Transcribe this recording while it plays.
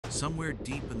Somewhere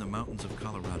deep in the mountains of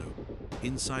Colorado,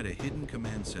 inside a hidden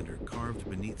command center carved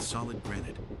beneath solid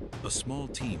granite, a small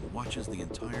team watches the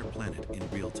entire planet in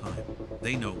real time.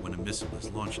 They know when a missile is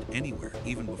launched anywhere,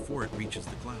 even before it reaches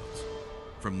the clouds.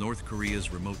 From North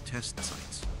Korea's remote test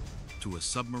sites to a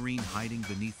submarine hiding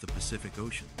beneath the Pacific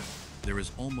Ocean, there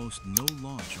is almost no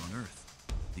launch on Earth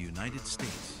the United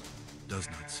States does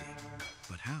not see.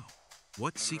 But how?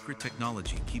 What secret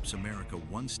technology keeps America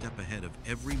one step ahead of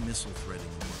every missile threat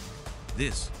in the world?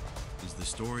 This is the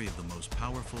story of the most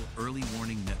powerful early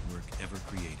warning network ever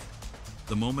created.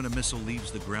 The moment a missile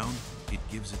leaves the ground, it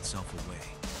gives itself away.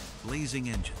 Blazing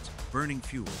engines, burning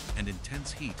fuel, and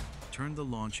intense heat turn the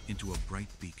launch into a bright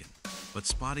beacon. But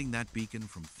spotting that beacon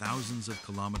from thousands of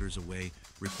kilometers away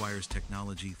requires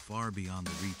technology far beyond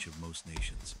the reach of most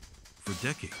nations. For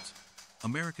decades,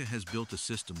 America has built a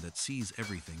system that sees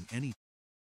everything anytime.